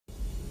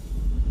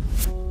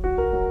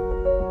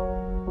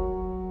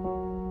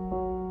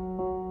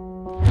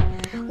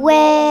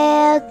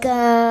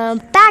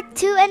welcome back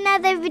to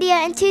another video,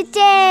 and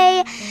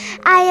today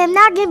I am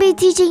not going to be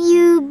teaching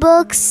you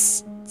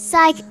books,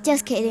 psych,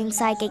 just kidding,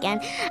 psych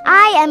again.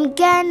 I'm not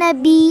going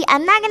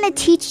to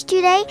teach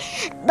today,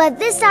 but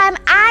this time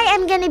I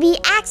am going to be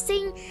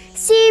asking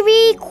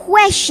Siri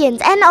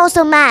questions and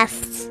also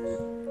maths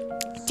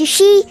to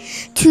see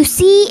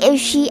if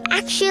she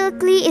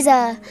actually is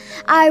a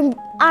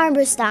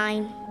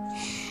Einstein.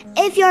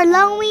 If you're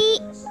lonely,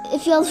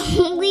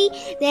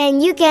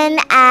 then you can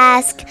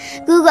ask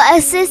Google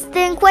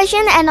Assistant question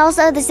and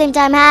also at the same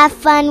time have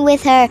fun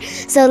with her.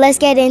 So let's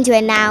get into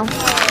it now.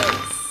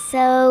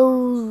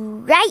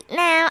 So right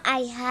now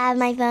I have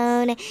my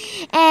phone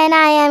and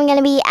I am going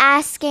to be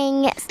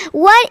asking,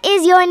 what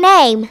is your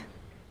name?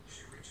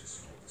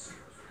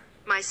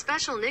 My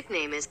special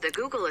nickname is the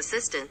Google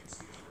Assistant.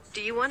 Do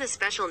you want a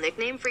special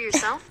nickname for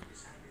yourself?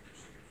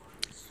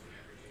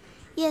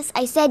 Yes,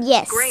 I said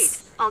yes.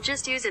 Great. I'll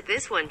just use it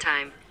this one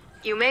time.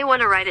 You may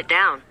want to write it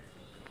down.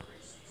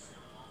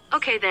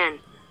 Okay then.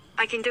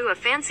 I can do a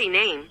fancy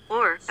name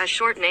or a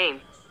short name.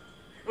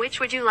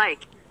 Which would you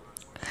like?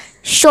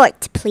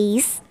 Short,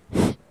 please.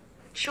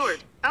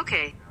 Short.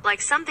 Okay.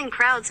 Like something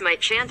crowds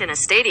might chant in a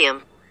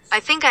stadium. I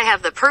think I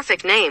have the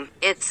perfect name.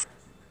 It's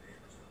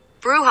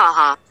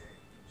Brouhaha.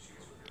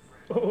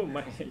 Oh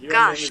my,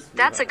 gosh,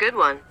 that's a good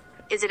one.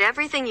 Is it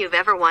everything you've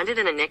ever wanted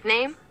in a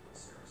nickname?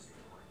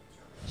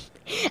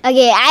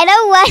 Okay, I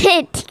don't want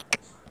it.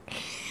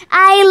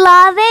 I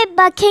love it,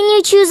 but can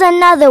you choose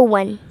another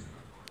one?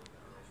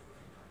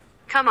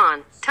 Come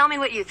on, tell me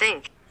what you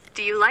think.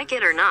 Do you like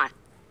it or not?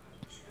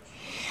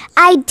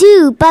 I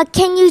do, but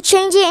can you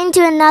change it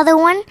into another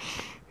one?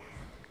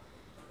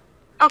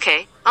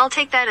 Okay, I'll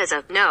take that as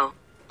a no.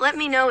 Let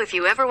me know if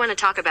you ever want to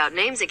talk about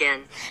names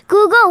again.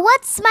 Google,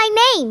 what's my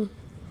name?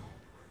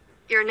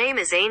 Your name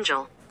is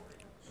Angel.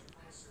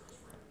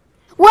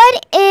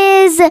 What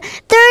is 30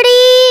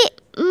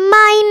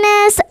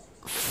 minus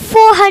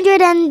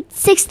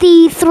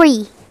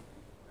 463?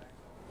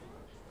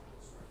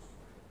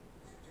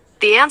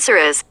 The answer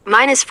is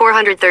minus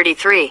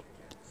 433.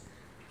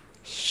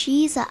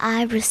 She's an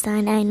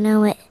Einstein, I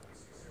know it.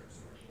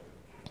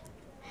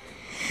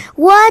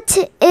 What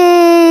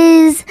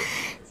is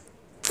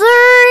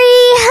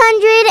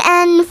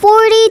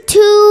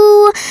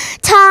 342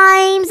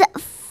 times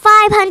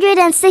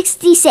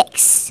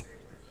 566?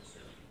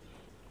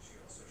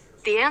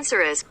 The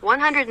answer is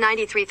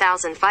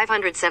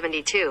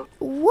 193,572.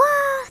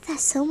 Wow,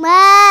 that's so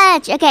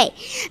much. Okay,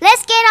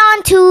 let's get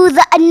on to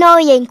the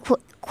annoying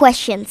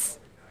questions.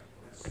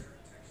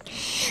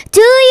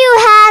 Do you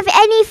have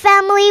any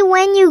family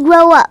when you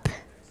grow up?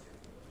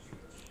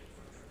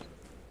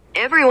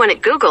 Everyone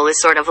at Google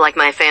is sort of like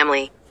my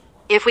family.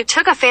 If we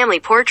took a family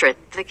portrait,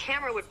 the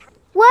camera would...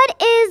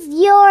 What is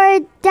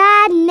your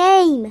dad's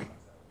name?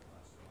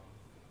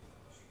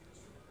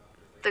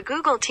 The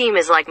Google team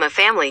is like my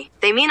family.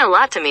 They mean a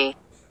lot to me.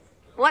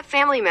 What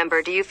family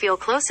member do you feel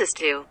closest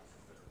to?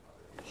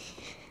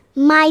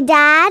 My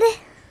dad.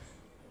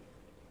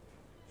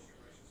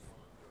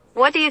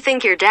 What do you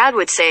think your dad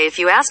would say if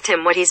you asked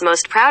him what he's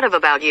most proud of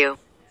about you?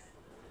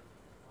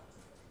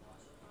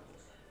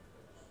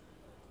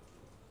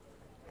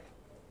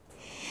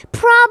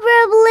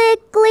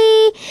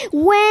 Probably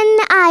when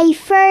I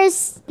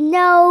first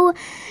know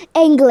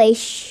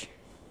English.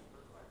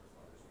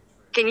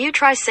 Can you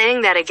try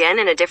saying that again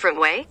in a different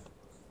way?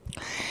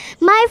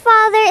 My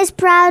father is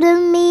proud of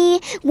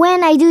me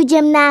when I do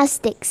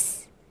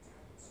gymnastics.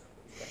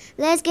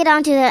 Let's get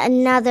on to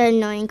another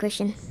annoying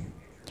question.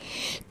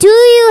 Do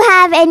you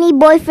have any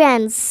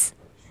boyfriends?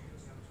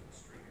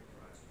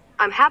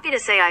 I'm happy to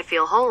say I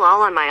feel whole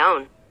all on my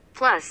own.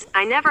 Plus,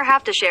 I never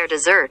have to share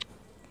dessert.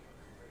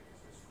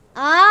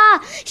 Ah,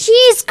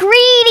 she's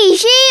greedy.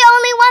 She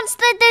only wants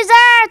the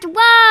dessert.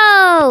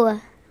 Whoa.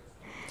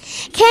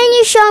 Can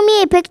you show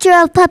me a picture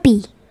of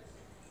puppy?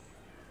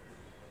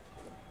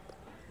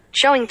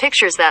 Showing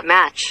pictures that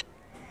match.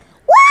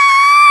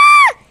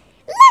 Wow!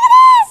 Look at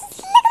this!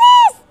 Look at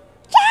this!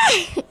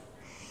 Yeah!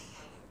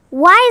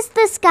 Why is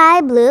the sky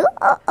blue?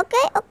 Oh,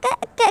 okay.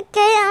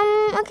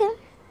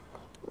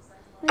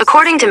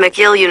 According to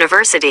McGill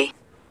University,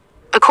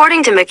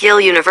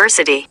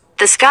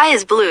 the sky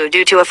is blue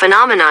due to a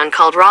phenomenon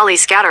called Rayleigh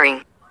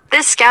scattering.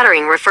 This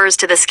scattering refers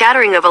to the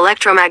scattering of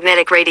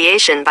electromagnetic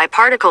radiation by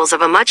particles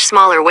of a much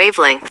smaller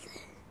wavelength.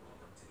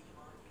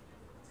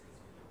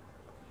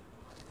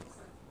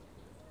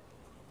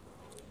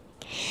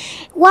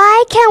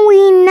 Why can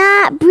we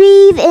not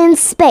breathe in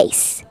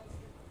space?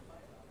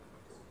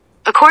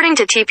 According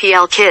to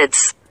TPL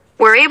Kids,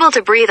 we're able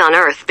to breathe on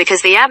Earth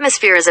because the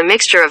atmosphere is a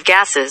mixture of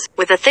gases,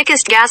 with the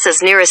thickest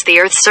gases nearest the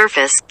Earth's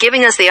surface,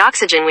 giving us the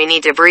oxygen we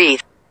need to breathe.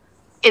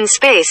 In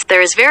space,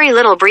 there is very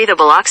little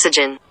breathable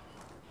oxygen.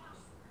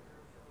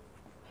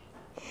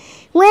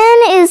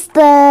 When is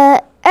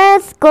the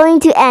Earth going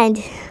to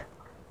end?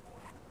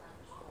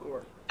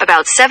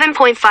 About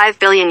 7.5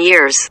 billion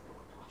years.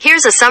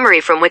 Here's a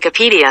summary from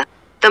Wikipedia.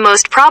 The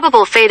most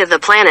probable fate of the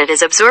planet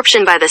is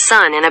absorption by the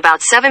sun in about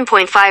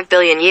 7.5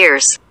 billion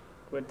years.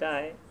 Would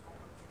die.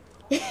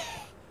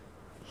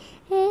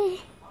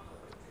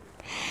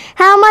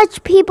 How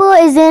much people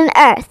is in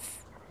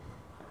Earth?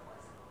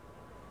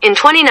 In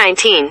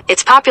 2019,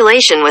 its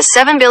population was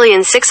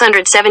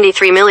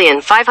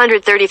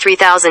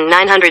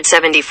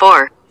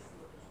 7,673,533,974.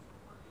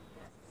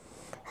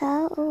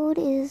 How old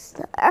is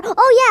the Earth?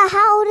 Oh yeah,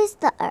 how old is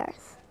the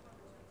Earth?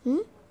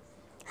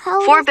 How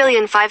old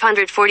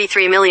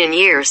 4,543,000,000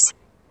 years.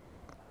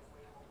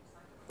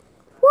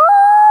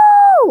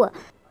 Woo!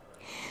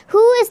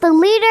 Who is the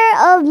leader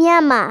of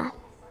Myanmar?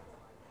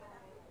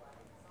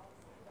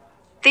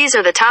 These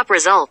are the top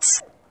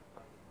results.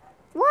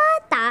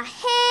 What the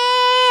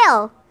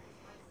hell?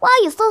 Why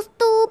are you so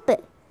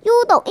stupid?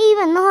 You don't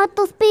even know how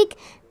to speak.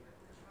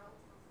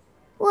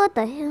 What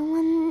the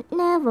hell?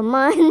 Never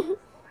mind.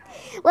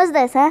 What's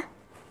this, huh?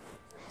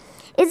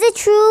 Is it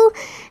true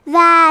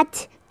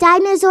that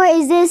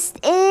dinosaurs exist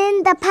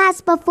in the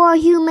past before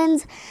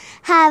humans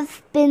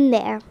have been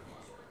there?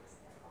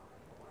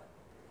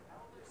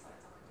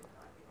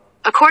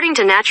 According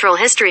to Natural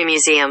History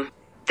Museum,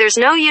 there's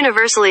no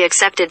universally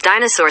accepted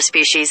dinosaur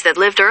species that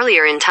lived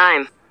earlier in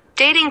time.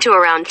 Dating to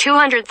around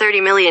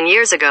 230 million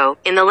years ago,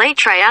 in the late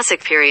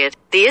Triassic period,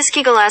 the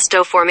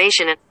Ischigualasto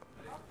Formation.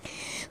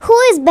 Who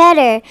is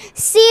better,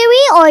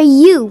 Siri or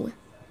you?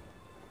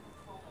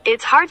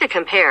 It's hard to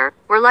compare.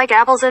 We're like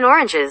apples and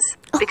oranges.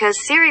 Because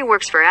Siri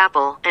works for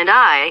Apple, and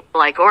I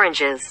like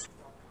oranges.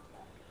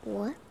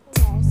 What?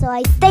 So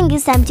I think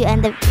it's time to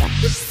end the video.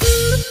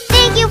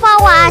 Thank you for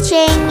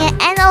watching,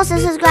 and also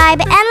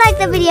subscribe and like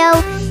the video.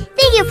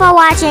 Thank you for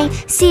watching.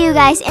 See you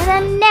guys in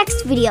the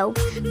next video.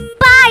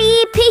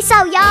 Bye! Peace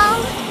out,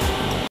 y'all!